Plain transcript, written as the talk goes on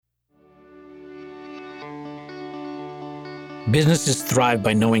Businesses thrive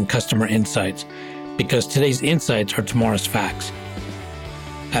by knowing customer insights because today's insights are tomorrow's facts.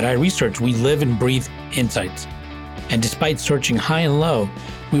 At iResearch, we live and breathe insights. And despite searching high and low,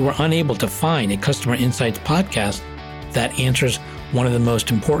 we were unable to find a customer insights podcast that answers one of the most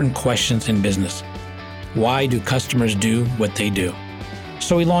important questions in business. Why do customers do what they do?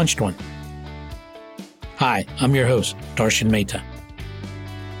 So we launched one. Hi, I'm your host, Darshan Mehta.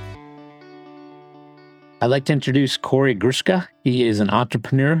 I'd like to introduce Kory Grushka. He is an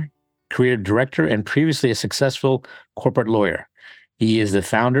entrepreneur, creative director, and previously a successful corporate lawyer. He is the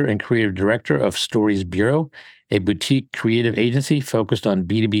founder and creative director of Stories Bureau, a boutique creative agency focused on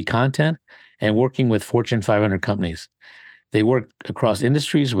B2B content and working with Fortune 500 companies. They work across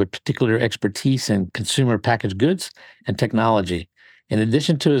industries with particular expertise in consumer packaged goods and technology. In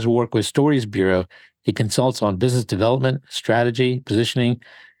addition to his work with Stories Bureau, he consults on business development, strategy, positioning,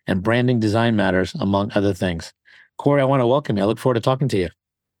 and branding design matters, among other things. Kory, I want to welcome you. I look forward to talking to you.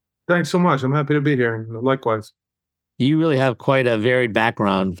 Thanks so much. I'm happy to be here. Likewise. You really have quite a varied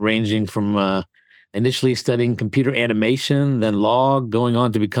background, ranging from initially studying computer animation, then law, going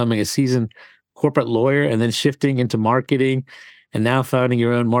on to becoming a seasoned corporate lawyer, and then shifting into marketing, and now founding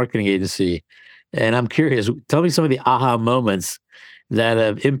your own marketing agency. And I'm curious, tell me some of the aha moments that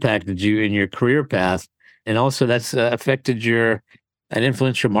have impacted you in your career path, and also that's affected and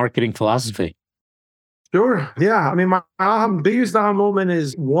influenced your marketing philosophy. Sure. Yeah. I mean, my biggest aha moment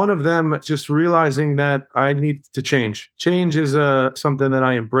is one of them just realizing that I need to change. Change is something that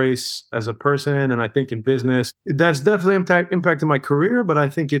I embrace as a person, and I think in business, that's definitely impacted my career, but I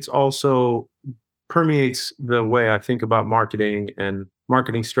think it's also permeates the way I think about marketing and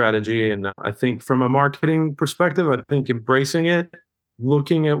marketing strategy. And I think from a marketing perspective, I think embracing it,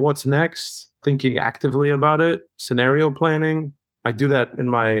 looking at what's next, thinking actively about it, scenario planning. I do that in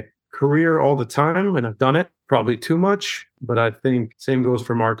my career all the time, and I've done it probably too much, but I think same goes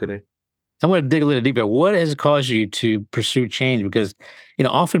for marketing. I want to dig a little deeper. What has caused you to pursue change? Because,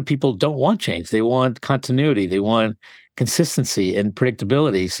 often people don't want change. They want continuity. They want consistency and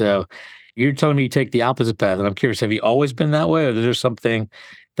predictability. So you're telling me you take the opposite path. And I'm curious, have you always been that way, or is there something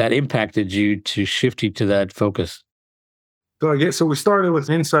that impacted you to shift you to that focus? So we started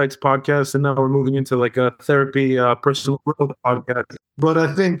with Insights podcast, and now we're moving into like a therapy, personal growth podcast. But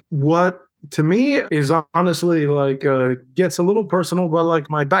I think what to me is honestly like gets a little personal, but like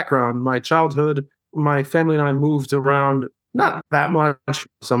my background, my childhood, my family and I moved around not that much.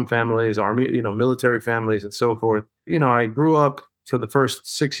 Some families, army, military families and so forth. I grew up for the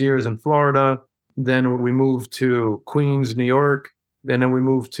first 6 years in Florida. Then we moved to Queens, New York. And then we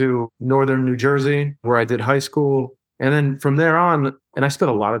moved to northern New Jersey, where I did high school. And then from there on, and I spent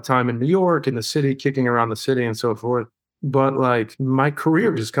a lot of time in New York, in the city, kicking around the city and so forth. But like my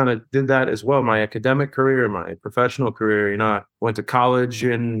career just kind of did that as well. My academic career, my professional career, I went to college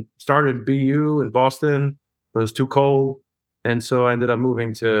and started BU in Boston. It was too cold. And so I ended up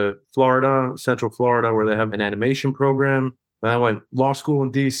moving to Florida, Central Florida, where they have an animation program. Then I went law school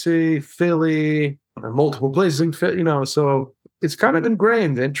in DC, Philly, multiple places in Philly, so it's kind of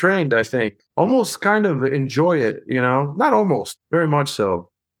ingrained and trained, I think. Almost kind of enjoy it, not almost, very much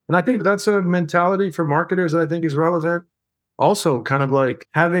so. And I think that's a mentality for marketers that I think is relevant. Also, kind of like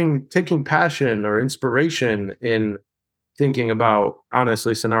taking passion or inspiration in thinking about,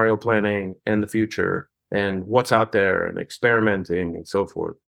 honestly, scenario planning and the future and what's out there and experimenting and so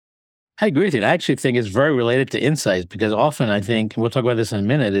forth. I agree with you. I actually think it's very related to insights, because often I think, we'll talk about this in a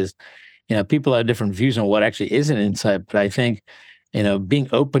minute, is people have different views on what actually is an insight, but I think, being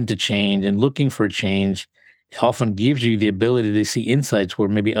open to change and looking for change often gives you the ability to see insights where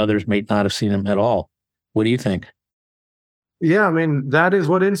maybe others may not have seen them at all. What do you think? Yeah, I mean, that is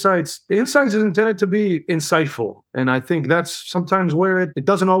what insights is intended to be, insightful. And I think that's sometimes where it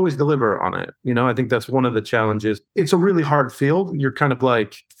doesn't always deliver on it. I think that's one of the challenges. It's a really hard field. You're kind of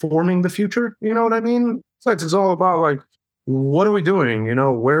like forming the future. You know what I mean? Insights is all about like, what are we doing?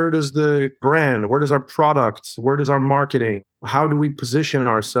 Where does the brand, where does our product, where does our marketing, how do we position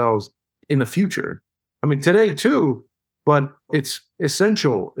ourselves in the future? I mean, today too, but it's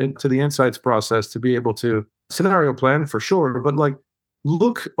essential to the insights process to be able to scenario plan for sure, but like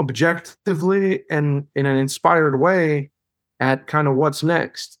look objectively and in an inspired way at kind of what's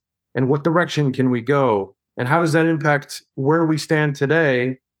next and what direction can we go and how does that impact where we stand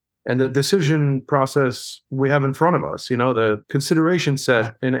today and the decision process we have in front of us, the consideration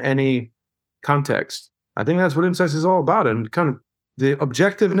set in any context. I think that's what insights is all about. And kind of the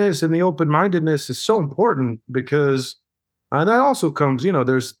objectiveness and the open-mindedness is so important because that also comes,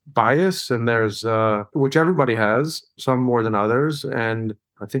 there's bias and there's, which everybody has, some more than others. And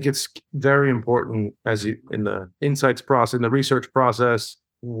I think it's very important as you in the insights process, in the research process,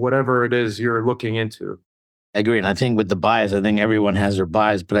 whatever it is you're looking into. I agree. And I think with the bias, I think everyone has their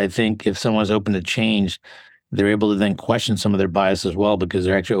bias, but I think if someone's open to change, they're able to then question some of their bias as well because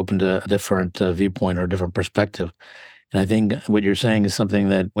they're actually open to a different viewpoint or a different perspective. And I think what you're saying is something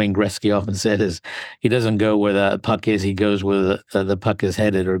that Wayne Gretzky often said is he doesn't go where the puck is, he goes where the puck is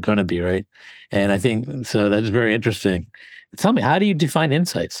headed or going to be, right? And I think so that's very interesting. Tell me, how do you define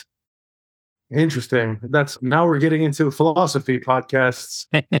insights? Interesting. That's now we're getting into philosophy podcasts.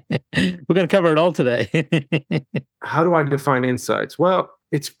 We're going to cover it all today. How do I define insights? Well,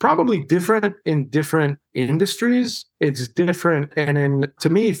 it's probably different in different industries. It's different. To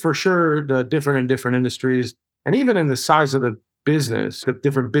me, for sure, the different in different industries and even in the size of the business, the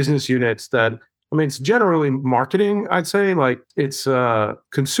different business units it's generally marketing, I'd say. Like it's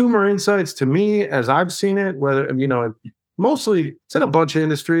consumer insights to me, as I've seen it, whether, mostly it's in a bunch of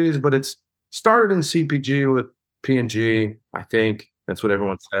industries, but it's started in CPG with P&G, I think. That's what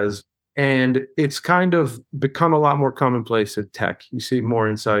everyone says. And it's kind of become a lot more commonplace in tech. You see more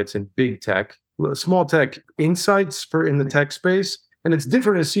insights in big tech, small tech insights in the tech space. And it's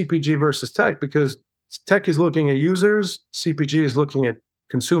different in CPG versus tech because tech is looking at users, CPG is looking at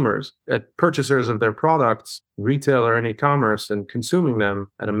consumers, at purchasers of their products, retail or any commerce, and consuming them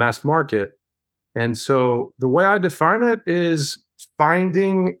at a mass market. And so the way I define it is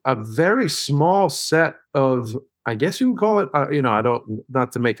finding a very small set of, I guess you can call it,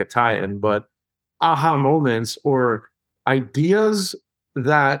 not to make a tie-in, but aha moments or ideas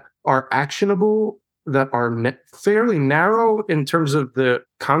that are actionable, that are fairly narrow in terms of the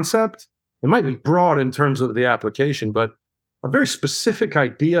concept. It might be broad in terms of the application, but a very specific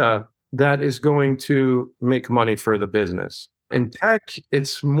idea that is going to make money for the business. In tech,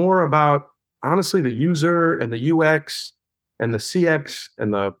 it's more about, honestly, the user and the UX and the CX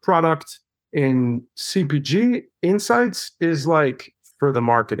and the product. In CPG, insights is like for the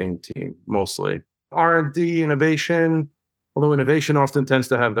marketing team, mostly. R&D, innovation, although innovation often tends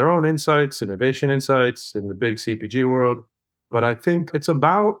to have their own insights, innovation insights in the big CPG world. But I think it's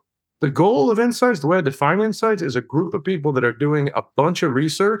about the goal of insights, the way I define insights, is a group of people that are doing a bunch of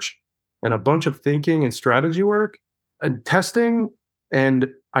research and a bunch of thinking and strategy work and testing and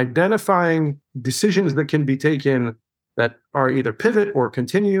identifying decisions that can be taken that are either pivot or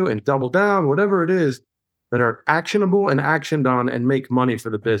continue and double down, whatever it is, that are actionable and actioned on and make money for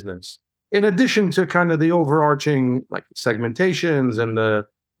the business. In addition to kind of the overarching like segmentations and the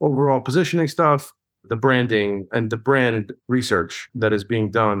overall positioning stuff, the branding and the brand research that is being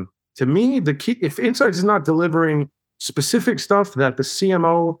done. To me, the key, if Insights is not delivering specific stuff that the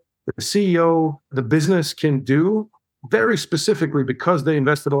CMO, the CEO, the business can do very specifically because they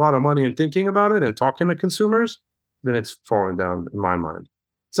invested a lot of money in thinking about it and talking to consumers, then it's falling down in my mind.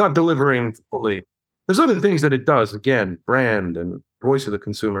 It's not delivering fully. There's other things that it does, again, brand and voice of the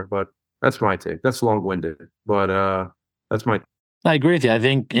consumer, but that's my take. That's long-winded, but that's my. I agree with you. I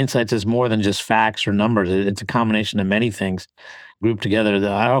think insights is more than just facts or numbers. It's a combination of many things grouped together.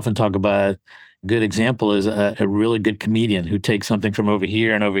 I often talk about a good example is a really good comedian who takes something from over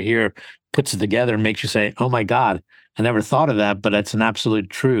here, puts it together and makes you say, oh my God, I never thought of that, but it's an absolute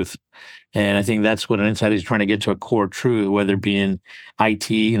truth. And I think that's what an insight is trying to get to a core truth, whether it be in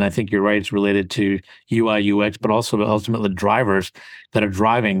IT, and I think you're right, it's related to UI, UX, but also ultimately drivers that are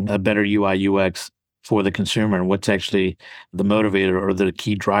driving a better UI, UX for the consumer and what's actually the motivator or the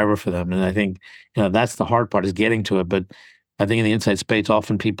key driver for them. And I think that's the hard part is getting to it. But I think in the insight space,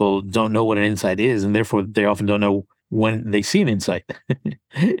 often people don't know what an insight is, and therefore they often don't know when they see an insight.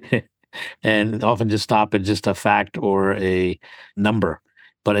 And often just stop at just a fact or a number.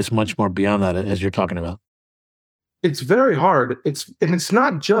 But it's much more beyond that, as you're talking about. It's very hard. It's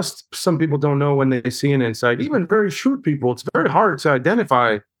not just some people don't know when they see an insight. Even very shrewd people, it's very hard to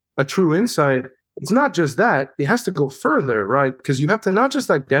identify a true insight. It's not just that. It has to go further, right? Because you have to not just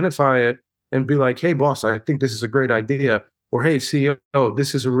identify it and be like, hey, boss, I think this is a great idea. Or, hey, CEO,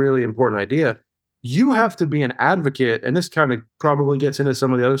 this is a really important idea. You have to be an advocate. And this kind of probably gets into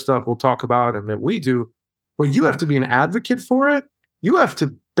some of the other stuff we'll talk about and that we do. But you have to be an advocate for it. You have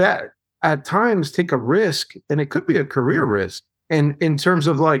to bet, at times take a risk, and it could be a career risk. And in terms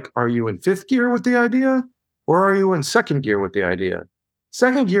of like, are you in fifth gear with the idea or are you in second gear with the idea?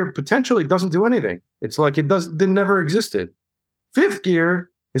 Second gear potentially doesn't do anything. It's like it never existed. Fifth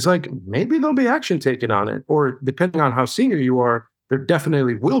gear is like, maybe there'll be action taken on it, or depending on how senior you are, there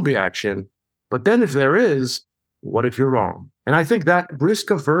definitely will be action. But then if there is, what if you're wrong? And I think that risk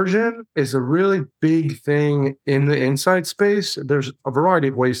aversion is a really big thing in the insight space. There's a variety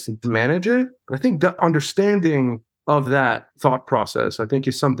of ways to manage it. But I think the understanding of that thought process, I think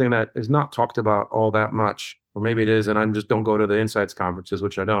is something that is not talked about all that much. Or maybe it is, and I just don't go to the insights conferences,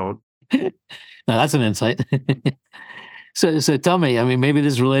 which I don't. Now that's an insight. So tell me, I mean, maybe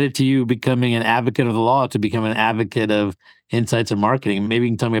this is related to you becoming an advocate of the law to become an advocate of insights and marketing. Maybe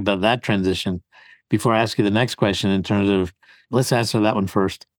you can tell me about that transition before I ask you the next question in terms of, let's answer that one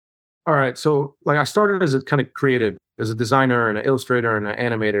first. All right. So like I started as a kind of creative, as a designer and an illustrator and an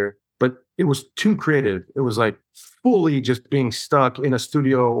animator, but it was too creative. It was like fully just being stuck in a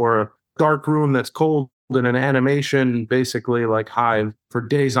studio or a dark room that's cold in an animation, basically like hive for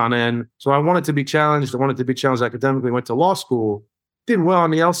days on end. So I wanted to be challenged. I wanted to be challenged academically, went to law school, did well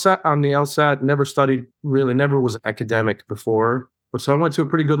on the LSAT, never studied really, never was academic before. But so I went to a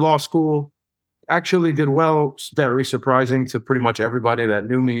pretty good law school, actually did well, very surprising to pretty much everybody that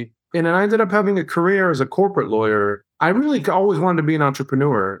knew me. And then I ended up having a career as a corporate lawyer. I really always wanted to be an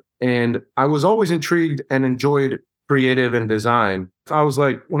entrepreneur. And I was always intrigued and enjoyed creative and design. I was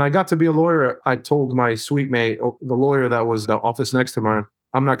like, when I got to be a lawyer, I told my suite mate, the lawyer that was the office next to mine,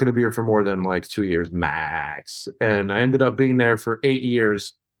 I'm not going to be here for more than like 2 years max. And I ended up being there for 8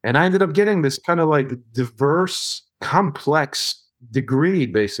 years. And I ended up getting this kind of like diverse, complex degree,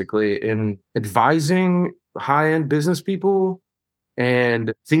 basically, in advising high-end business people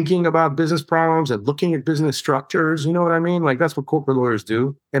and thinking about business problems and looking at business structures. You know what I mean? Like that's what corporate lawyers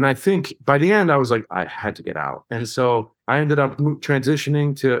do. And I think by the end, I was like, I had to get out. And so I ended up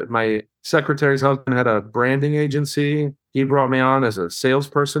transitioning to my secretary's husband had a branding agency. He brought me on as a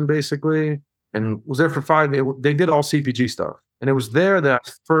salesperson, basically, and was there for 5 days. They did all CPG stuff. And it was there that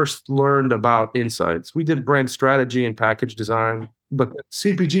I first learned about insights. We did brand strategy and package design. But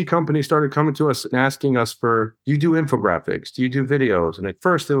CPG companies started coming to us and asking us for, do you do infographics? Do you do videos? And at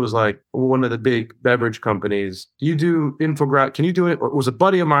first it was like one of the big beverage companies. Do you do infographics? Can you do it? It was a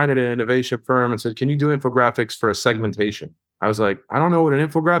buddy of mine at an innovation firm and said, can you do infographics for a segmentation? I was like, I don't know what an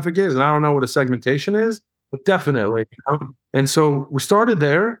infographic is and I don't know what a segmentation is, but definitely. And so we started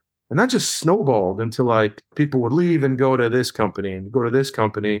there and that just snowballed until like people would leave and go to this company and go to this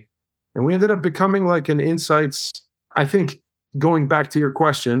company. And we ended up becoming like an insights, I think, going back to your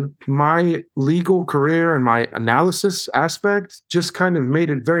question, my legal career and my analysis aspect just kind of made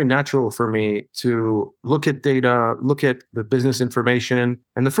it very natural for me to look at data, look at the business information.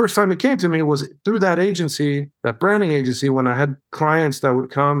 And the first time it came to me was through that agency, that branding agency, when I had clients that would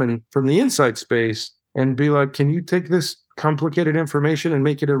come and from the insight space and be like, can you take this complicated information and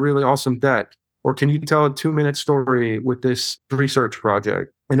make it a really awesome deck? Or can you tell a 2-minute story with this research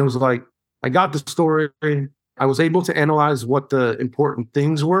project? And it was like, I got the story. I was able to analyze what the important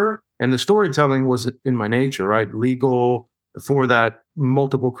things were. And the storytelling was in my nature, right? Legal, for that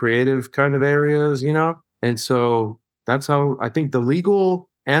multiple creative kind of areas, you know? And so that's how I think the legal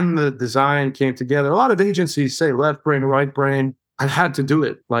and the design came together. A lot of agencies say left brain, right brain. I had to do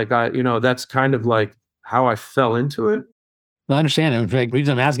it. Like that's kind of like how I fell into it. I understand. In fact, the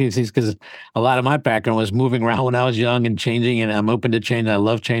reason I'm asking these things because a lot of my background was moving around when I was young and changing, and I'm open to change. I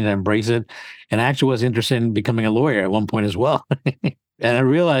love change. I embrace it. And I actually was interested in becoming a lawyer at one point as well. And I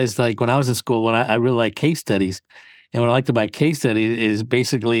realized, like, when I was in school, when I really like case studies. And what I like about case studies is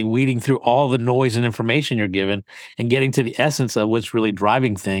basically weeding through all the noise and information you're given and getting to the essence of what's really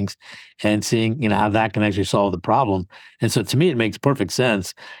driving things and seeing, how that can actually solve the problem. And so to me, it makes perfect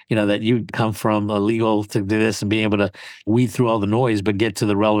sense, that you come from a legal to do this and being able to weed through all the noise, but get to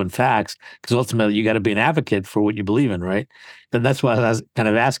the relevant facts. Because ultimately, you got to be an advocate for what you believe in, right? And that's why I was kind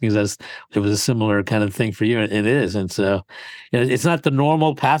of asking is it was a similar kind of thing for you. And it is. And so it's not the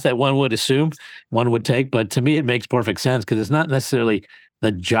normal path that one would assume one would take, but to me, it makes perfect sense because it's not necessarily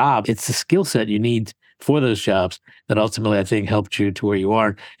the job, it's the skill set you need for those jobs that ultimately I think helped you to where you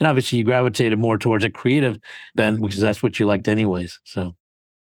are. And obviously you gravitated more towards a creative then, which is that's what you liked anyways. So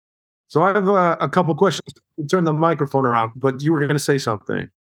I have a couple questions. Turn the microphone around, but you were going to say something.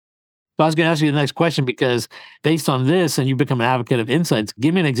 So I was going to ask you the next question because based on this and you become an advocate of insights,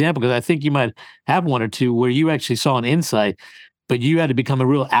 give me an example because I think you might have one or two where you actually saw an insight, but you had to become a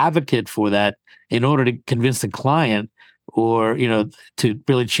real advocate for that in order to convince the client or, to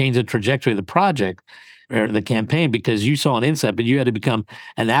really change the trajectory of the project or the campaign because you saw an insight, but you had to become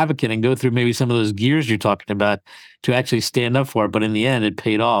an advocate and go through maybe some of those gears you're talking about to actually stand up for it. But in the end, it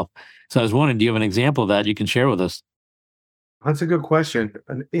paid off. So I was wondering, do you have an example of that you can share with us? That's a good question.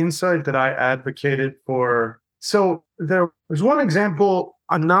 An insight that I advocated for. So there's one example.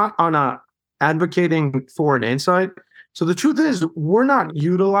 I'm not on advocating for an insight. So the truth is we're not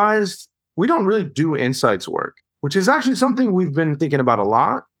utilized. We don't really do insights work, which is actually something we've been thinking about a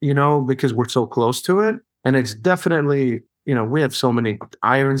lot, because we're so close to it. And it's definitely we have so many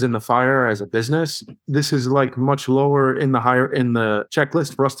irons in the fire as a business. This is like much lower in the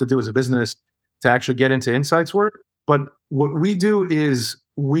checklist for us to do as a business to actually get into insights work. But what we do is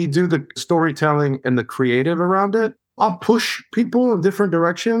we do the storytelling and the creative around it. I'll push people in different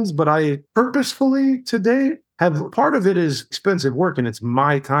directions, but I purposefully today have part of it is expensive work and it's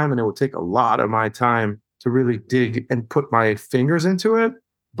my time, and it will take a lot of my time to really dig and put my fingers into it.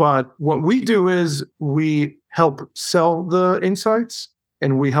 But what we do is we help sell the insights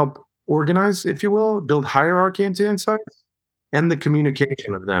and we help organize, if you will, build hierarchy into insights and the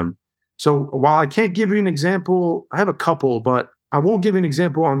communication of them. So while I can't give you an example, I have a couple, but I won't give you an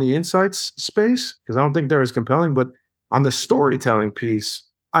example on the insights space because I don't think they're as compelling. But on the storytelling piece,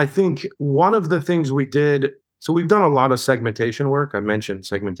 I think one of the things we did, so we've done a lot of segmentation work. I mentioned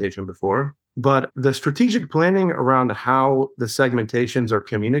segmentation before, but the strategic planning around how the segmentations are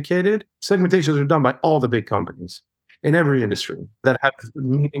communicated, segmentations are done by all the big companies in every industry that have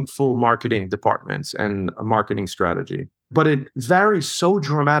meaningful marketing departments and a marketing strategy. But it varies so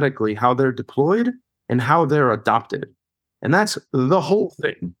dramatically how they're deployed and how they're adopted. And that's the whole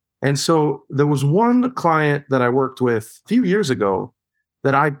thing. And so there was one client that I worked with a few years ago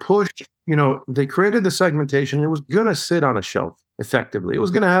that I pushed, they created the segmentation. It was going to sit on a shelf effectively. It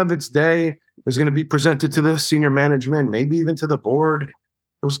was going to have its day. It was going to be presented to the senior management, maybe even to the board.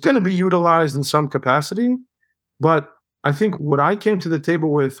 It was going to be utilized in some capacity. But I think what I came to the table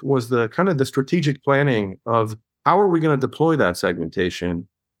with was the kind of the strategic planning of how are we going to deploy that segmentation?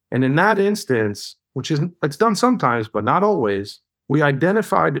 And in that instance, it's done sometimes, but not always, we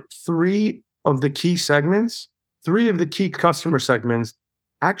identified three of the key customer segments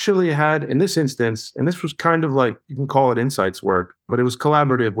actually had, in this instance, and this was kind of like, you can call it insights work, but it was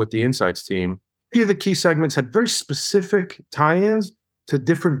collaborative with the insights team. Three of the key segments had very specific tie-ins to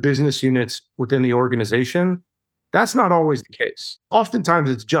different business units within the organization. That's not always the case. Oftentimes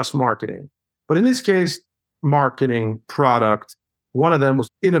it's just marketing. But in this case, marketing, product, one of them was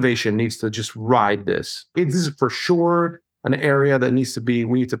innovation needs to just ride this. This is for sure an area that we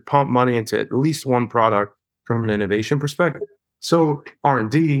need to pump money into at least one product from an innovation perspective. So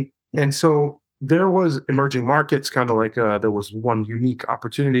R&D. And so there was emerging markets, kind of like there was one unique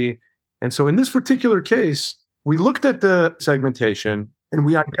opportunity. And so in this particular case, we looked at the segmentation and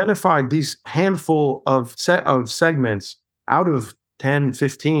we identified these handful of segments out of 10,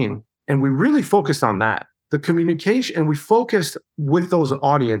 15, and we really focused on that. The communication, and we focused with those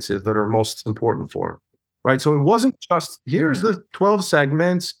audiences that are most important for them, right? So it wasn't just, here's the 12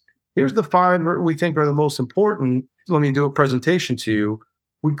 segments, here's the 5 we think are the most important. Let me do a presentation to you.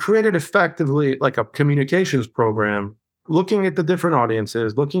 We created effectively like a communications program, looking at the different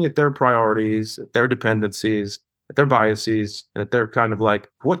audiences, looking at their priorities, their dependencies, at their biases, and at their kind of like,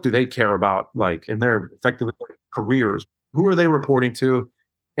 what do they care about, like in their effectively careers? Who are they reporting to?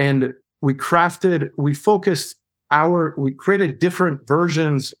 And we created different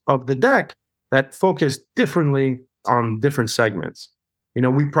versions of the deck that focused differently on different segments. We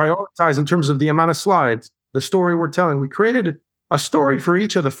prioritize in terms of the amount of slides, the story we're telling. We created a story for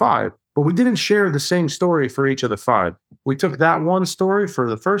each of the 5, but we didn't share the same story for each of the 5. We took that one story for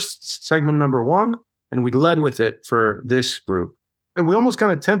the first segment number 1, and we led with it for this group. And we almost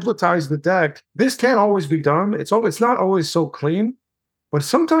kind of templatized the deck. This can't always be done. It's not always so clean, but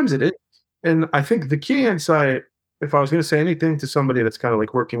sometimes it is. And I think the key insight, if I was going to say anything to somebody that's kind of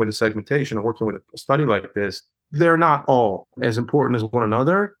like working with a segmentation or working with a study like this, they're not all as important as one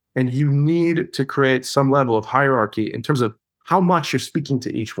another. And you need to create some level of hierarchy in terms of how much you're speaking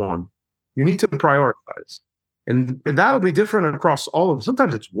to each one. You need to prioritize. And that'll be different across all of them.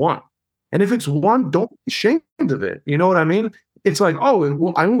 Sometimes it's one. And if it's one, don't be ashamed of it. You know what I mean? It's like, oh,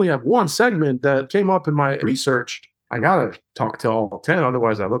 well, I only have one segment that came up in my research. I got to talk to all 10.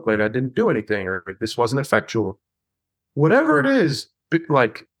 Otherwise, I look like I didn't do anything or this wasn't effectual. Whatever it is,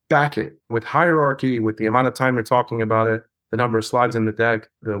 like back it with hierarchy, with the amount of time you're talking about it, the number of slides in the deck,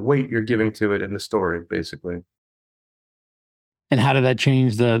 the weight you're giving to it in the story, basically. And how did that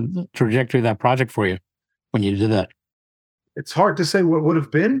change the trajectory of that project for you when you did that? It's hard to say what would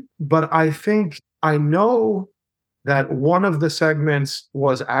have been, but I think I know that one of the segments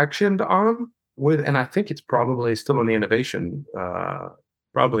was actioned on with, and I think it's probably still in the innovation.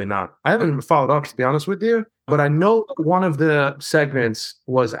 Probably not. I haven't followed up, to be honest with you, but I know one of the segments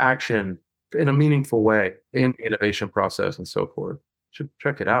was actioned in a meaningful way in the innovation process and so forth. Should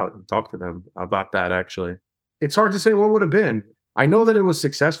check it out and talk to them about that, actually. It's hard to say what would have been. I know that it was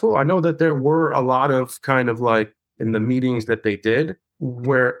successful. I know that there were a lot of kind of like in the meetings that they did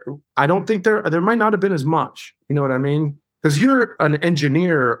where I don't think there might not have been as much. You know what I mean? Because you're an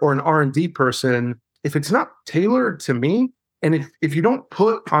engineer or an R&D person, if it's not tailored to me, and if you don't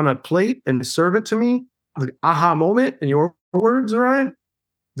put on a plate and serve it to me, the aha moment in your words, right?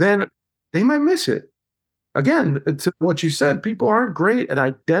 Then they might miss it. Again, to what you said, people aren't great at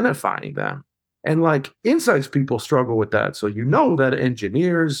identifying them. And like insights people struggle with that. So you know that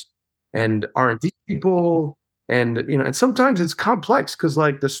engineers and R&D people and sometimes it's complex because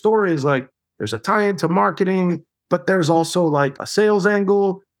like the story is like there's a tie into marketing, but there's also like a sales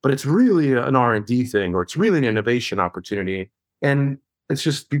angle, but it's really an R&D thing or it's really an innovation opportunity. And it's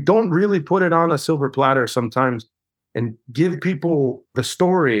just you don't really put it on a silver platter sometimes and give people the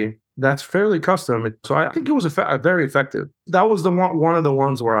story that's fairly custom. So I think it was very effective. That was one of the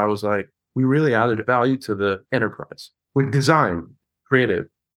ones where I was like, we really added value to the enterprise with design, creative.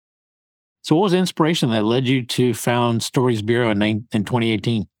 So what was the inspiration that led you to found Stories Bureau in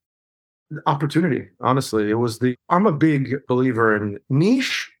 2018? Opportunity, honestly. I'm a big believer in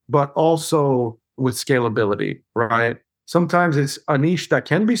niche, but also with scalability, right? Sometimes it's a niche that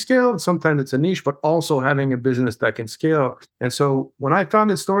can be scaled. Sometimes it's a niche, but also having a business that can scale. And so when I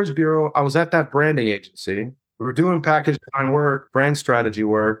founded Stories Bureau, I was at that branding agency. We were doing package design work, brand strategy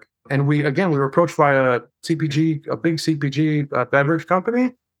work. And we were approached by a big CPG beverage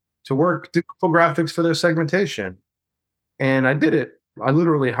company to do infographics for their segmentation. And I did it. I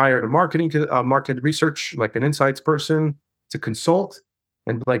literally hired a market research, like an insights person to consult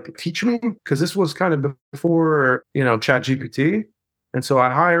and like teach me, because this was kind of before, Chat GPT. And so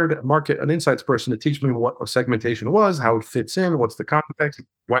I hired an insights person to teach me what a segmentation was, how it fits in, what's the context,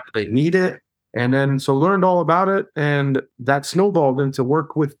 why do they need it. And then so learned all about it. And that snowballed into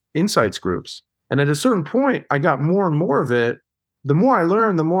work with insights groups. And at a certain point, I got more and more of it. The more I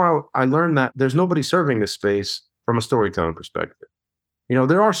learned that there's nobody serving this space from a storytelling perspective.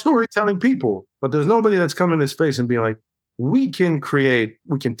 There are storytelling people, but there's nobody that's coming to this space and being like, we can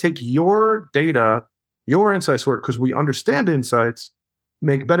take your data, your insights work, because we understand insights,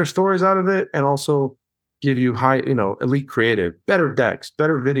 make better stories out of it, and also give you high, elite creative, better decks,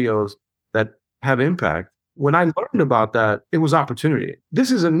 better videos that have impact. When I learned about that, it was opportunity.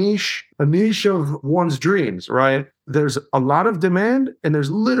 This is a niche of one's dreams, right? There's a lot of demand and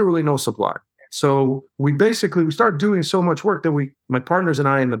there's literally no supply. So we started doing so much work that my partners and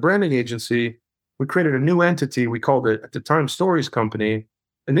I in the branding agency, we created a new entity. We called it at the time Stories Company,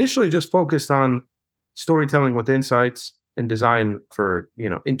 initially just focused on storytelling with insights and design for,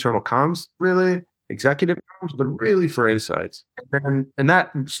 internal comms, really executive comms, but really for insights. And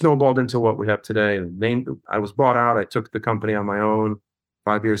that snowballed into what we have today. I was bought out. I took the company on my own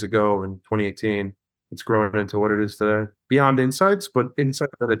 5 years ago in 2018. It's grown into what it is today. Beyond insights, but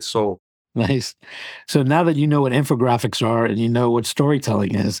insights that it's sold. Nice. So now that you know what infographics are and you know what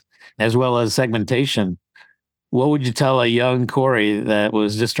storytelling is, as well as segmentation, what would you tell a young Kory that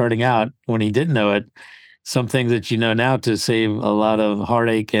was just starting out when he didn't know it? Some things that you know now to save a lot of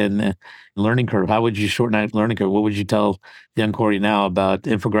heartache and learning curve. How would you shorten that learning curve? What would you tell young Kory now about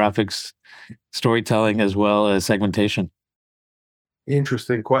infographics, storytelling, as well as segmentation?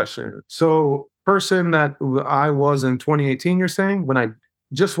 Interesting question. So, person that I was in 2018, you're saying when I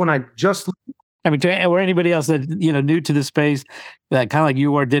just I mean, or anybody else that new to the space, that kind of like you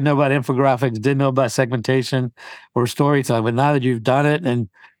were, didn't know about infographics, didn't know about segmentation or storytelling, but now that you've done it and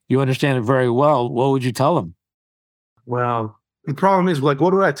you understand it very well, what would you tell them? Well, the problem is like,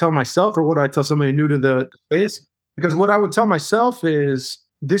 what do I tell myself, or what do I tell somebody new to the space? Because what I would tell myself is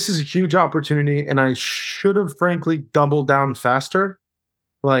this is a huge opportunity, and I should have frankly doubled down faster.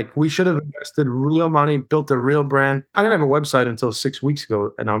 Like we should have invested real money, built a real brand. I didn't have a website until 6 weeks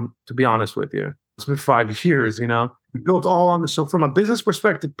ago. And to be honest with you, it's been 5 years, we built all on this. So from a business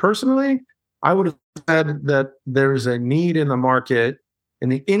perspective, personally, I would have said that there's a need in the market in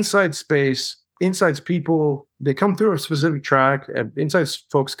the insight space. Insights people, they come through a specific track. And insights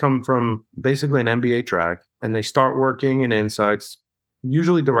folks come from basically an MBA track and they start working in insights,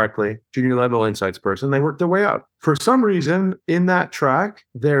 usually directly, junior level insights person. They work their way up. For some reason, in that track,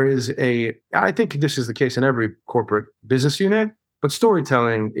 I think this is the case in every corporate business unit, but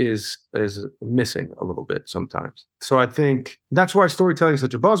storytelling is missing a little bit sometimes. So I think that's why storytelling is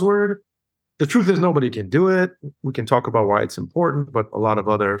such a buzzword. The truth is nobody can do it. We can talk about why it's important, but a lot of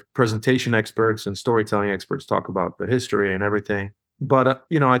other presentation experts and storytelling experts talk about the history and everything. But,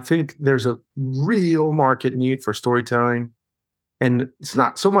 I think there's a real market need for storytelling. And it's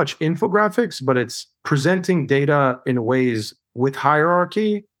not so much infographics, but it's presenting data in ways with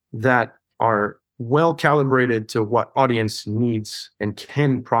hierarchy that are well calibrated to what audience needs and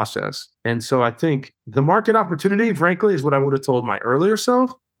can process. And so I think the market opportunity, frankly, is what I would have told my earlier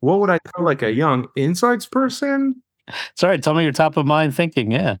self. What would I tell like a young insights person? Sorry, tell me your top of mind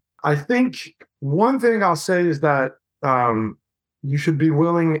thinking. Yeah. I think One thing I'll say is that you should be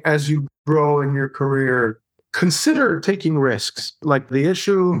willing, as you grow in your career, consider taking risks. Like the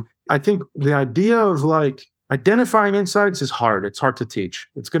issue, I think the idea of like identifying insights is hard. It's hard to teach.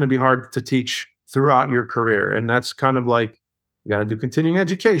 It's going to be hard to teach throughout your career. And that's kind of like, you got to do continuing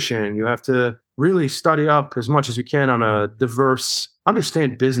education. You have to really study up as much as you can on a diverse,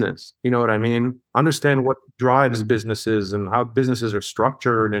 understand business. You know what I mean? Understand what drives businesses and how businesses are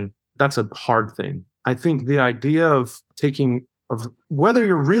structured. And that's a hard thing. I think the idea of whether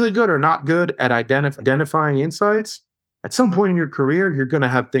you're really good or not good at identifying insights, at some point in your career, you're going to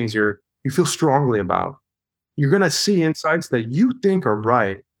have things you feel strongly about. You're going to see insights that you think are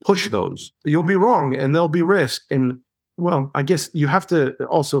right. Push those. You'll be wrong and there'll be risk. And well, I guess you have to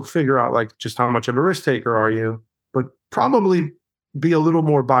also figure out like just how much of a risk taker are you, but probably be a little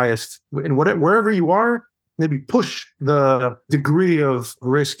more biased in wherever you are. Maybe push the degree of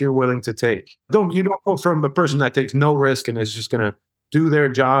risk you're willing to take. You don't go from a person that takes no risk and is just going to do their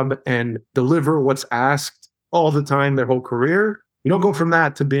job and deliver what's asked all the time their whole career. You don't go from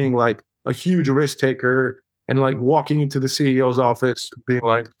that to being like a huge risk taker and like walking into the CEO's office being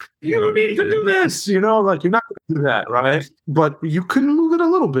like, you need to do this, like you're not going to do that, right? But you can move it a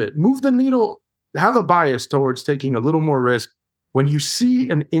little bit, move the needle, have a bias towards taking a little more risk. When you see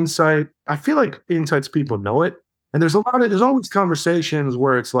an insight, I feel like insights people know it. And there's always conversations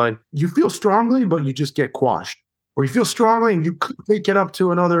where it's like, you feel strongly, but you just get quashed. Or you feel strongly and you could take it up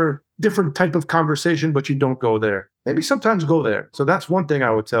to another different type of conversation, but you don't go there. Maybe sometimes go there. So that's one thing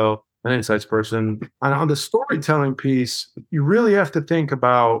I would tell an insights person. And on the storytelling piece, you really have to think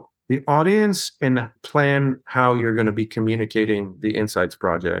about the audience and plan how you're going to be communicating the insights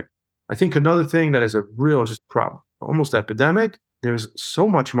project. I think another thing that is a real just problem, almost epidemic. There's so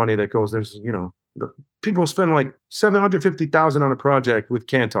much money that goes. People spend like $750,000 on a project with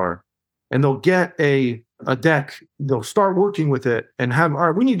Kantar, and they'll get a deck. They'll start working with it and all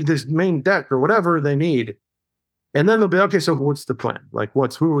right, we need this main deck or whatever they need, and then they'll be okay. So what's the plan? Like,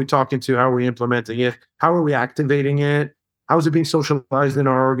 who are we talking to? How are we implementing it? How are we activating it? How is it being socialized in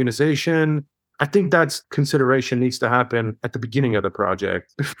our organization? I think that's consideration needs to happen at the beginning of the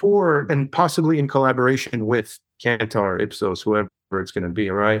project before, and possibly in collaboration with Kantar, Ipsos, whoever it's going to be,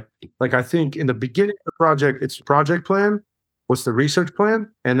 right? Like, I think in the beginning of the project, it's project plan. What's the research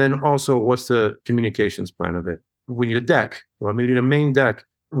plan? And then also what's the communications plan of it? We need a deck. Well, we need a main deck.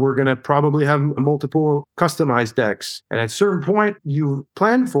 We're going to probably have multiple customized decks. And at a certain point, you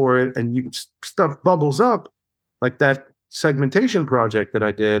plan for it and stuff bubbles up, like that segmentation project that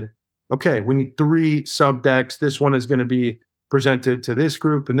I did. Okay, we need 3 sub decks. This one is going to be presented to this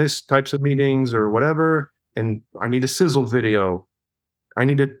group in this types of meetings or whatever. And I need a sizzle video. I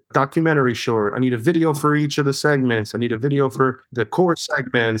need a documentary short. I need a video for each of the segments. I need a video for the core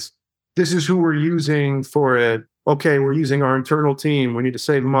segments. This is who we're using for it. Okay, we're using our internal team. We need to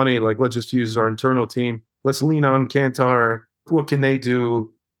save money. Like, let's just use our internal team. Let's lean on Kantar. What can they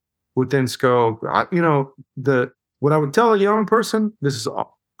do within scope? What I would tell a young person, this is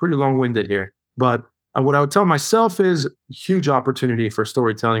pretty long-winded here, but what I would tell myself is huge opportunity for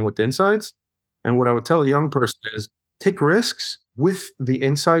storytelling with insights. And what I would tell a young person is take risks with the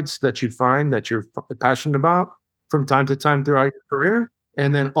insights that you find that you're passionate about from time to time throughout your career.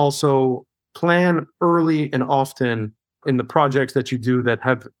 And then also plan early and often in the projects that you do that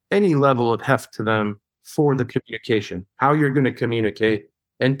have any level of heft to them for the communication, how you're going to communicate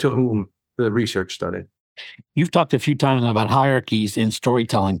and to whom the research study. You've talked a few times about hierarchies in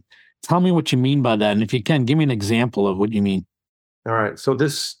storytelling. Tell me what you mean by that. And if you can, give me an example of what you mean. All right.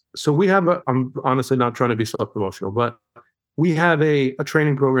 So we have I'm honestly not trying to be self-promotional, but we have a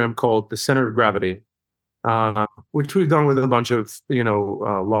training program called the Center of Gravity, which we've done with a bunch of,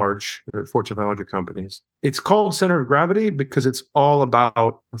 large Fortune 500 companies. It's called Center of Gravity because it's all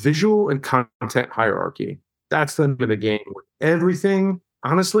about visual and content hierarchy. That's the name of the game. Everything,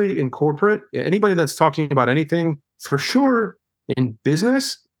 honestly, in corporate, anybody that's talking about anything, for sure in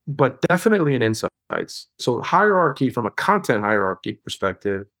business, but definitely in insights. So hierarchy from a content hierarchy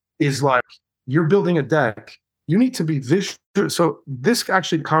perspective is like you're building a deck. You need to be visual. So this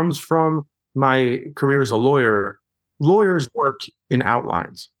actually comes from my career as a lawyer. Lawyers work in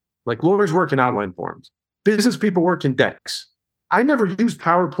outlines. Like lawyers work in outline forms. Business people work in decks. I never used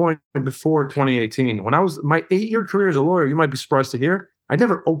PowerPoint before 2018. When I was my 8-year career as a lawyer, you might be surprised to hear, I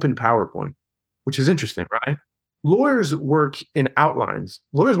never opened PowerPoint, which is interesting, right? Lawyers work in outlines.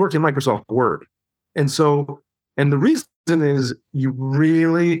 Lawyers work in Microsoft Word. And the reason is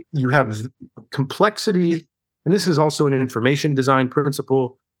you have complexity. And this is also an information design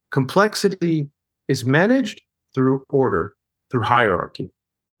principle. Complexity is managed through order, through hierarchy.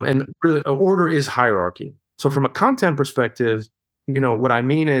 And really, order is hierarchy. So from a content perspective, what I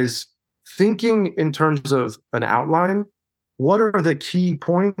mean is thinking in terms of an outline. What are the key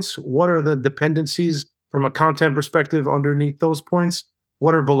points? What are the dependencies from a content perspective underneath those points?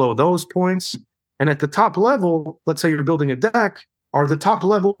 What are below those points? And at the top level, let's say you're building a deck, are the top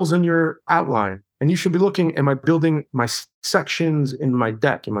levels in your outline. And you should be looking, am I building my sections in my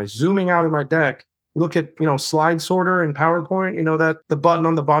deck? Am I zooming out in my deck? Look at, slide sorter in PowerPoint, that the button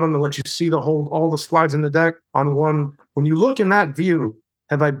on the bottom that lets you see all the slides in the deck on one. When you look in that view,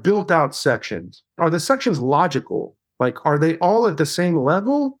 have I built out sections? Are the sections logical? Like, are they all at the same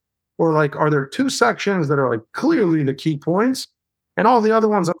level? Or like, are there two sections that are like clearly the key points? And all the other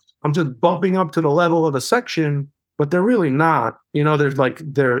ones, I'm just bumping up to the level of a section, but they're really not. They're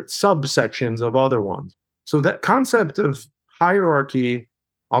subsections of other ones. So that concept of hierarchy,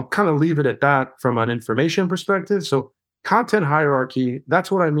 I'll kind of leave it at that from an information perspective. So content hierarchy, that's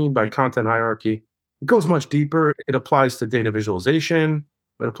what I mean by content hierarchy. It goes much deeper. It applies to data visualization.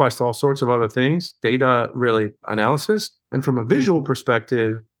 It applies to all sorts of other things, data really analysis. And from a visual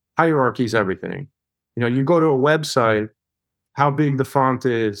perspective, hierarchy is everything. You go to a website, how big the font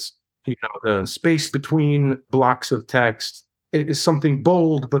is, the space between blocks of text. It is something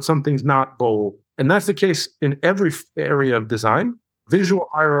bold, but something's not bold. And that's the case in every area of design. Visual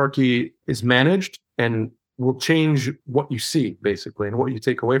hierarchy is managed and will change what you see, basically, and what you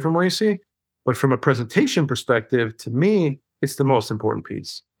take away from what you see. But from a presentation perspective, to me, it's the most important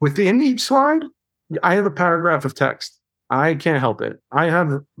piece. Within each slide, I have a paragraph of text. I can't help it.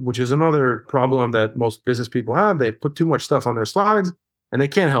 Which is another problem that most business people have. They put too much stuff on their slides and they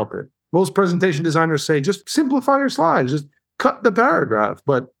can't help it. Most presentation designers say, just simplify your slides, just cut the paragraph.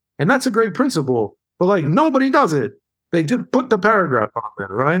 And that's a great principle, but like nobody does it. They just put the paragraph on there,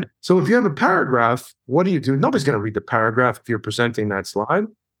 right? So if you have a paragraph, what do you do? Nobody's going to read the paragraph if you're presenting that slide.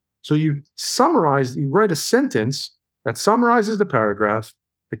 So you write a sentence that summarizes the paragraph,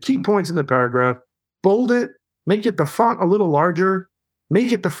 the key points in the paragraph, bold it, make it the font a little larger,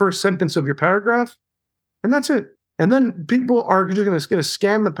 make it the first sentence of your paragraph, and that's it. And then people are just going to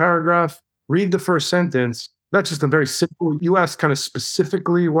scan the paragraph, read the first sentence. That's just a very simple. You asked kind of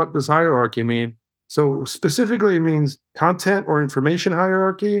specifically what does hierarchy mean. So specifically, it means content or information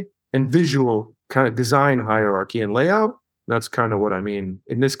hierarchy and visual kind of design hierarchy and layout. That's kind of what I mean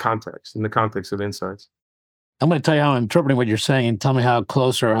in this context, in the context of insights. I'm going to tell you how I'm interpreting what you're saying and tell me how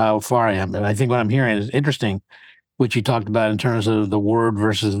close or how far I am. And I think what I'm hearing is interesting, which you talked about in terms of the word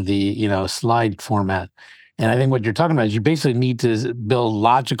versus the, slide format. And I think what you're talking about is you basically need to build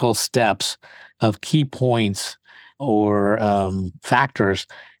logical steps of key points or factors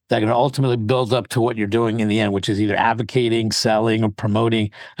that can ultimately build up to what you're doing in the end, which is either advocating, selling, or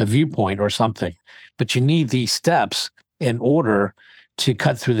promoting a viewpoint or something. But you need these steps in order to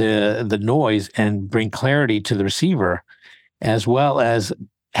cut through the noise and bring clarity to the receiver, as well as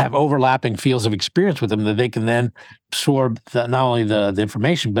have overlapping fields of experience with them that they can then absorb not only the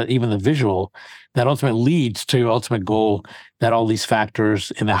information, but even the visual that ultimately leads to your ultimate goal that all these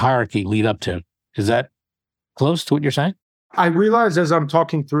factors in the hierarchy lead up to. Is that close to what you're saying? I realize as I'm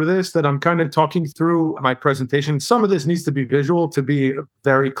talking through this that I'm kind of talking through my presentation. Some of this needs to be visual to be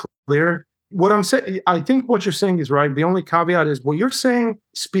very clear. What I'm saying, I think what you're saying is right. The only caveat is what you're saying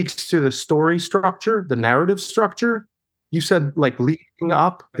speaks to the story structure, the narrative structure. You said like leading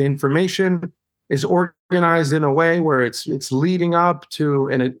up, the information is organized in a way where it's leading up to,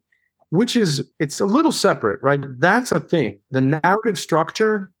 it's a little separate, right? That's a thing. The narrative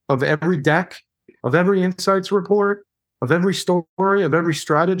structure of every deck, of every insights report, of every story, of every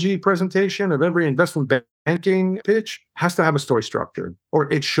strategy presentation, of every investment banking pitch has to have a story structure,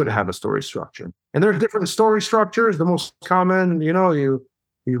 or it should have a story structure. And there are different story structures. The most common, you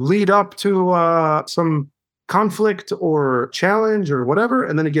lead up to some conflict or challenge or whatever,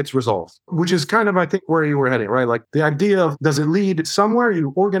 and then it gets resolved, which is kind of, I think, where you were heading, right? Like the idea of, does it lead somewhere?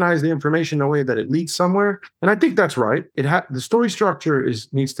 You organize the information in a way that it leads somewhere. And I think that's right. The story structure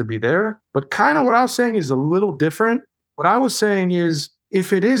needs to be there, but kind of what I was saying is a little different. What I was saying is,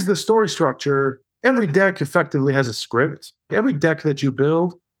 if it is the story structure, every deck effectively has a script. Every deck that you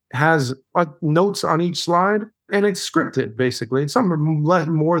build has notes on each slide, and it's scripted, basically. Some are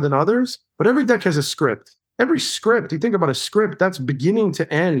more than others, but every deck has a script. Every script, you think about a script, that's beginning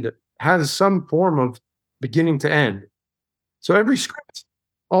to end, has some form of beginning to end. So every script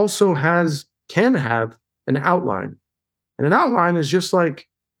also can have an outline. And an outline is just like,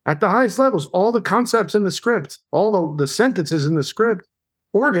 at the highest levels, all the concepts in the script, all the sentences in the script,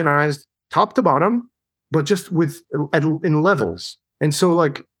 organized top to bottom, but just in levels. And so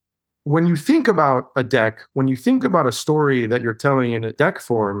like when you think about a deck, when you think about a story that you're telling in a deck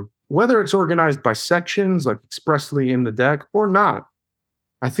form, whether it's organized by sections, like expressly in the deck or not,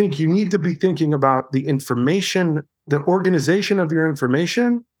 I think you need to be thinking about the information, the organization of your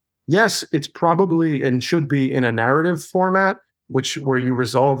information. Yes, it's probably and should be in a narrative format, which where you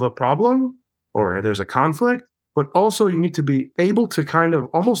resolve a problem or there's a conflict, but also you need to be able to kind of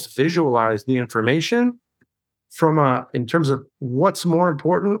almost visualize the information from in terms of what's more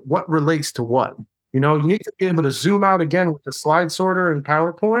important, what relates to what. You need to be able to zoom out again with the slide sorter in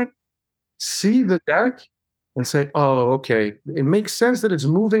PowerPoint, see the deck and say, oh, okay, it makes sense that it's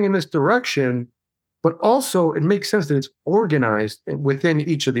moving in this direction, but also it makes sense that it's organized within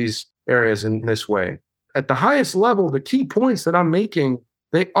each of these areas in this way. At the highest level, the key points that I'm making,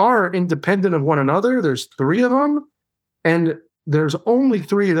 they are independent of one another. There's 3 of them, and there's only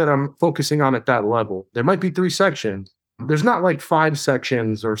 3 that I'm focusing on at that level. There might be 3 sections. There's not like 5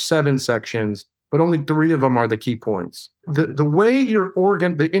 sections or 7 sections, but only 3 of them are the key points. The way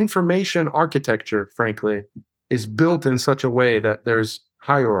the information architecture, frankly, is built in such a way that there's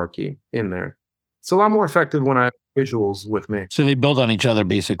hierarchy in there. It's a lot more effective when I have visuals with me. So they build on each other,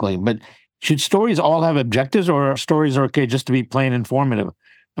 basically. But should stories all have objectives, or are stories okay just to be plain informative?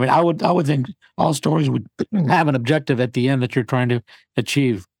 I mean, I would think all stories would have an objective at the end that you're trying to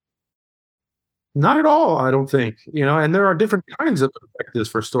achieve. Not at all, I don't think. And there are different kinds of objectives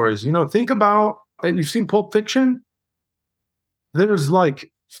for stories. Think about, and you've seen Pulp Fiction. There's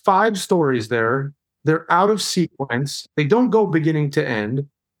like 5 stories there. They're out of sequence. They don't go beginning to end.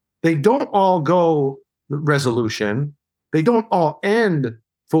 They don't all go resolution. They don't all end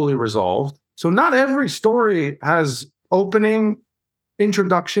fully resolved. So not every story has opening,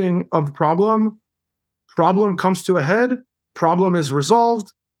 introduction of problem comes to a head, problem is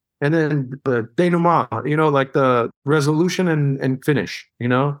resolved, and then the denouement, like the resolution and finish,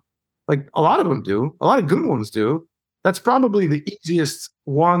 like a lot of them do, a lot of good ones do. That's probably the easiest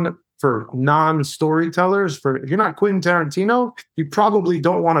one for non-storytellers. If you're not Quentin Tarantino, you probably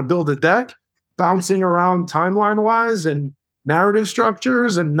don't want to build a deck bouncing around timeline-wise and narrative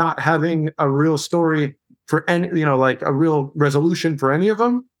structures and not having a real story for any, like a real resolution for any of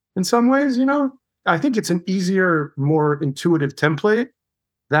them in some ways, I think it's an easier, more intuitive template,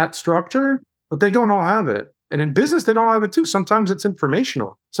 that structure, but they don't all have it. And in business, they don't have it too. Sometimes it's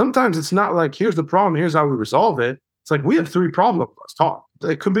informational. Sometimes it's not like, here's the problem, here's how we resolve it. It's like, we have 3 problems, let's talk.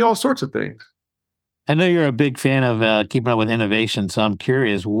 It could be all sorts of things. I know you're a big fan of keeping up with innovation, so I'm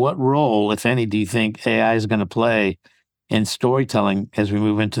curious, what role, if any, do you think AI is going to play in storytelling as we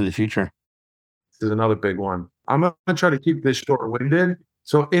move into the future? This is another big one. I'm going to try to keep this short-winded.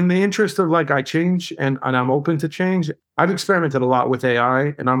 So in the interest of I change and I'm open to change, I've experimented a lot with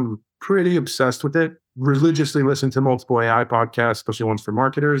AI and I'm pretty obsessed with it. Religiously listen to multiple AI podcasts, especially ones for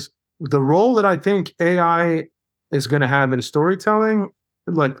marketers. The role that I think AI is going to have in storytelling,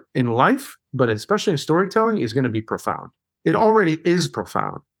 like in life, but especially in storytelling, is going to be profound. It already is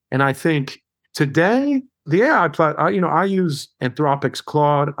profound. And I think today, the AI platform, I use Anthropic's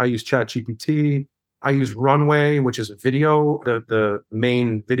Claude, I use ChatGPT, I use Runway, which is a video, the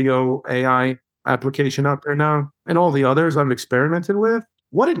main video AI application out there now, and all the others I've experimented with.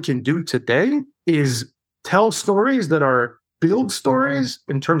 What it can do today is tell stories that are build stories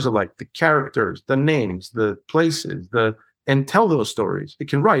in terms of like the characters, the names, the places, and tell those stories. It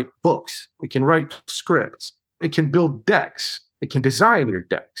can write books. It can write scripts. It can build decks. It can design your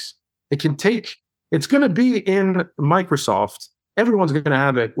decks. It's going to be in Microsoft. Everyone's going to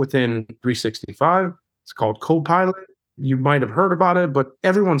have it within 365. It's called Copilot. You might have heard about it, but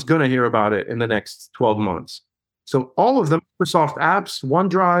everyone's going to hear about it in the next 12 months. So all of the Microsoft apps,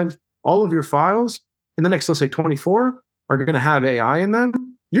 OneDrive, all of your files in the next, let's say 24, are going to have AI in them.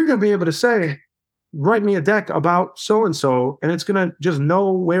 You're going to be able to say, write me a deck about so-and-so, and it's going to just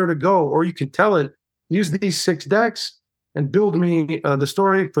know where to go. Or you can tell it, use these 6 decks and build me the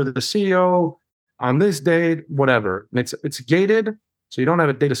story for the CEO on this date, whatever. And it's gated, so you don't have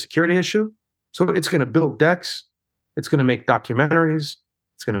a data security issue. So it's going to build decks. It's going to make documentaries.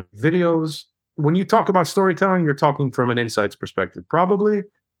 It's going to videos. When you talk about storytelling, you're talking from an insights perspective, probably.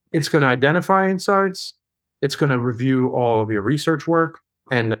 It's going to identify insights. It's going to review all of your research work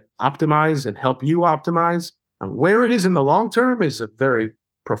and optimize and help you optimize. And where it is in the long term is a very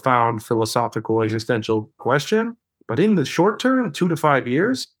profound philosophical existential question. But in the short term, 2 to 5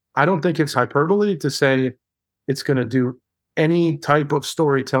 years, I don't think it's hyperbole to say it's going to do any type of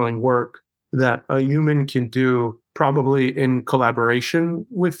storytelling work that a human can do, probably in collaboration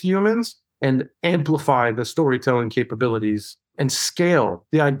with humans, and amplify the storytelling capabilities and scale.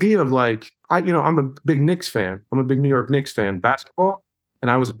 The idea of I'm a big Knicks fan. I'm a big New York Knicks fan. Basketball. And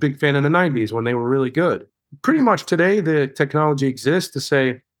I was a big fan in the 90s when they were really good. Pretty much today, the technology exists to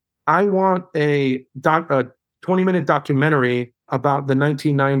say, I want a 20-minute documentary about the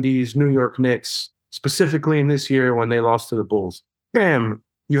 1990s New York Knicks, specifically in this year when they lost to the Bulls. Bam,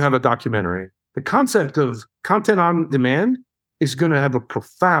 you have a documentary. The concept of content on demand is going to have a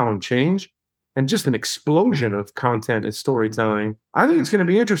profound change and just an explosion of content and storytelling. I think it's going to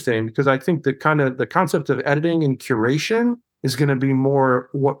be interesting because I think the concept of editing and curation is going to be more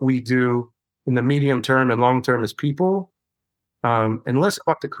what we do in the medium term and long term as people, and less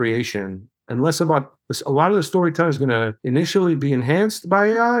about the creation and less about this. A lot of the storytelling is going to initially be enhanced by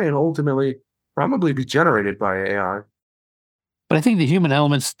AI and ultimately probably be generated by AI. But I think the human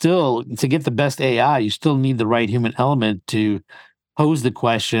element still, to get the best AI, you still need the right human element to pose the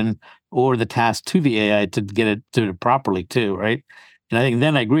question or the task to the AI to get it to it properly too, right? And I think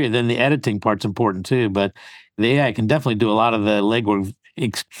then I agree. Then the editing part's important too, but the AI can definitely do a lot of the legwork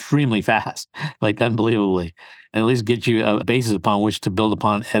extremely fast, like unbelievably, and at least get you a basis upon which to build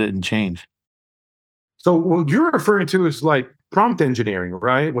upon, edit, and change. So what you're referring to is like prompt engineering,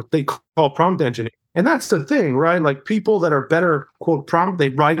 right? What they call prompt engineering. And that's the thing, right? Like people that are better, quote, prompt, they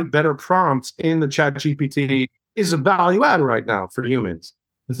write better prompts in the chat GPT is a value add right now for humans.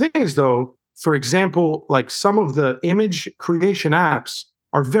 The thing is though, for example, like some of the image creation apps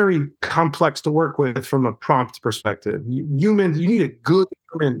are very complex to work with from a prompt perspective. Humans, you need a good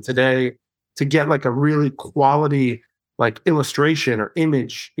human today to get like a really quality like illustration or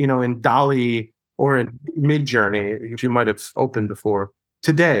image, in DALL-E or in Midjourney, which you might have opened before.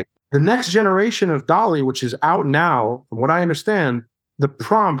 Today, the next generation of DALL-E, which is out now, from what I understand, the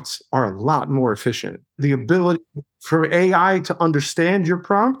prompts are a lot more efficient. The ability for AI to understand your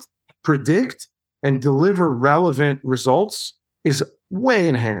prompt, predict, and deliver relevant results is way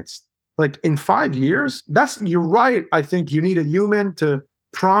enhanced. Like in 5 years, you're right. I think you need a human to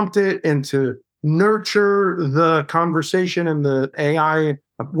prompt it and to nurture the conversation and the AI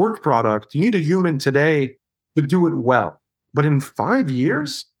work product. You need a human today to do it well. But in 5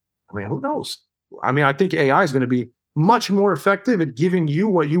 years, I mean, who knows? I mean, I think AI is going to be much more effective at giving you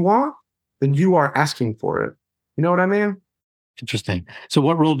what you want than you are asking for it. You know what I mean? Interesting. So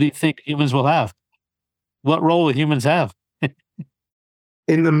what role do you think humans will have? What role will humans have?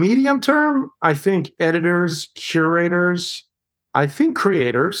 In the medium term, I think editors, curators, I think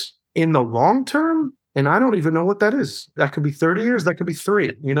creators. In the long term, and I don't even know what that is. That could be 30 years, that could be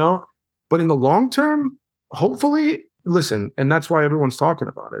 3, But in the long term, hopefully, listen, and that's why everyone's talking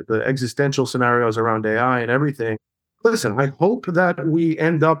about it, the existential scenarios around AI and everything. Listen, I hope that we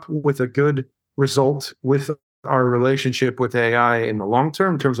end up with a good result with our relationship with AI in the long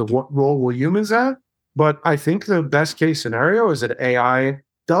term in terms of what role will humans have. But I think the best case scenario is that AI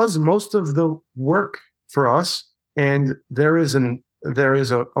does most of the work for us, and there is a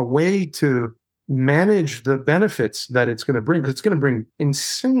way to manage the benefits that it's going to bring, because it's going to bring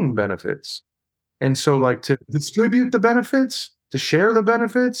insane benefits. And so like to distribute the benefits, to share the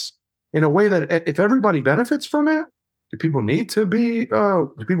benefits in a way that if everybody benefits from it, do people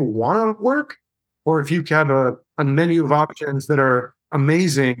want to work? Or if you have a menu of options that are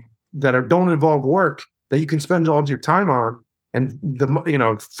amazing, don't involve work, that you can spend all your time on, and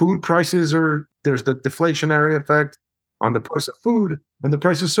food prices there's the deflationary effect on the price of food and the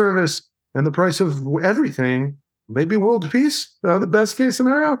price of service and the price of everything, maybe world peace, the best case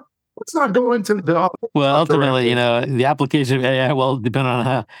scenario. Let's not go into the... Well, ultimately, the application of AI will depend on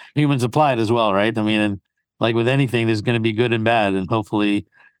how humans apply it as well, right? I mean, and like with anything, there's going to be good and bad, and hopefully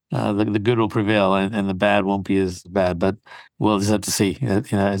the good will prevail and the bad won't be as bad, but we'll just have to see,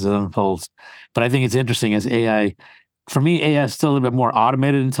 as it unfolds. But I think it's interesting as AI, for me, AI is still a little bit more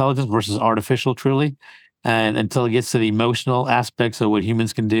automated intelligence versus artificial, truly. And until it gets to the emotional aspects of what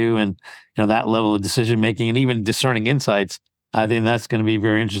humans can do and, that level of decision making and even discerning insights, I think that's going to be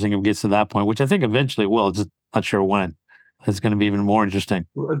very interesting if it gets to that point, which I think eventually it will. Just not sure when. It's going to be even more interesting.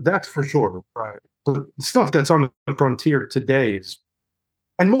 That's for sure. Right. The stuff that's on the frontier today is,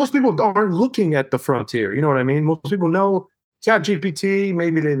 and most people aren't looking at the frontier. You know what I mean? Most people know ChatGPT,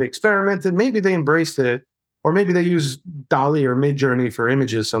 maybe they've experimented, maybe they embraced it, or maybe they use DALL-E or Midjourney for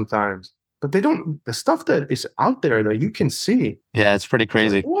images sometimes. But the stuff that is out there that you can see. Yeah, it's pretty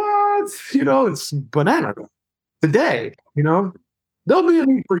crazy. Like, what? It's banana. Today, there'll be a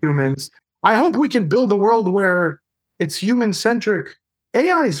need for humans. I hope we can build a world where it's human-centric.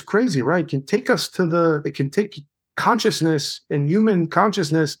 AI is crazy, right? It can take it can take consciousness and human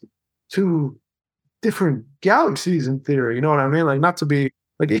consciousness to different galaxies in theory. You know what I mean? Like, not to be,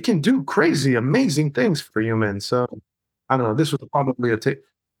 like, it can do crazy, amazing things for humans. So, I don't know. This was probably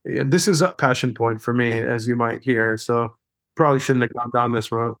this is a passion point for me, as you might hear. So probably shouldn't have gone down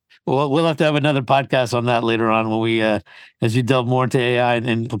this road. Well, we'll have to have another podcast on that later on when we, as you delve more into AI and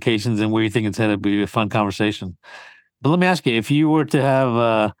implications and where you think it's headed. It'll be a fun conversation. But let me ask you, if you were to have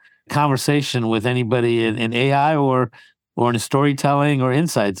a conversation with anybody in AI or in storytelling or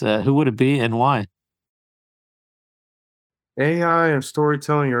insights, who would it be and why? AI and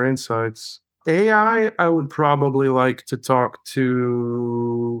storytelling or insights. AI, I would probably like to talk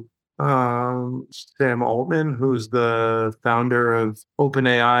to Sam Altman, who's the founder of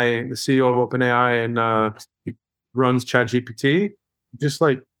OpenAI, the CEO of OpenAI, and he runs ChatGPT. Just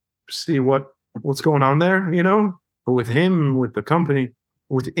like see what's going on there, But with him, with the company,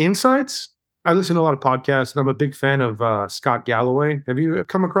 with insights, I listen to a lot of podcasts, and I'm a big fan of Scott Galloway. Have you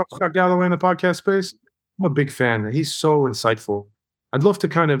come across Scott Galloway in the podcast space? I'm a big fan. He's so insightful. I'd love to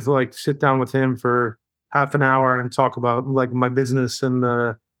kind of like sit down with him for half an hour and talk about like my business and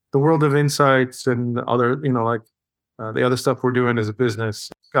the world of insights and other, the other stuff we're doing as a business.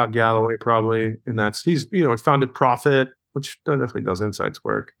 Scott Galloway probably, and he's founded Profit, which definitely does insights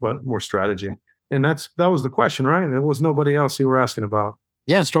work, but more strategy. And that was the question, right? There was nobody else you were asking about.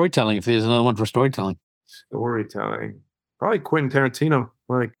 Yeah, storytelling. If there's another one for storytelling. Storytelling. Probably Quentin Tarantino.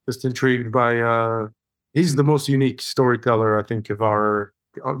 Like, just intrigued by he's the most unique storyteller, I think, of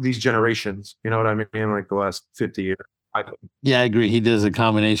these generations. You know what I mean? Like the last 50 years. I think. Yeah, I agree. He does a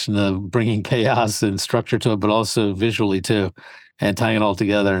combination of bringing chaos and structure to it, but also visually too, and tying it all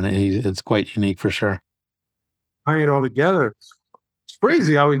together. And it's quite unique for sure. Tying it all together. It's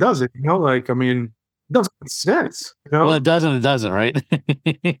crazy how he does it. It doesn't make sense. Well, it doesn't, right?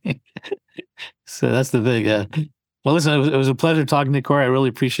 So that's the thing. Well, listen, it was a pleasure talking to Kory. I really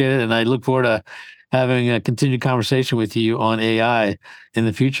appreciate it. And I look forward to having a continued conversation with you on AI in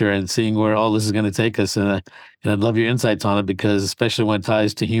the future and seeing where all this is going to take us. And I'd love your insights on it because especially when it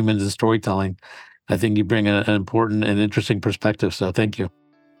ties to humans and storytelling, I think you bring an important and interesting perspective. So thank you.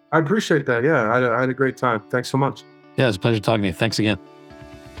 I appreciate that. Yeah, I had a great time. Thanks so much. Yeah, it's a pleasure talking to you. Thanks again.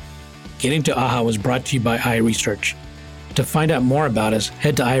 Getting to AHA was brought to you by iResearch. To find out more about us,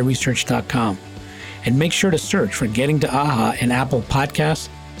 head to iResearch.com and make sure to search for Getting to AHA in Apple Podcasts,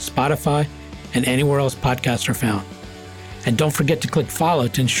 Spotify, and anywhere else podcasts are found. And don't forget to click follow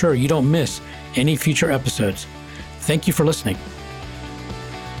to ensure you don't miss any future episodes. Thank you for listening.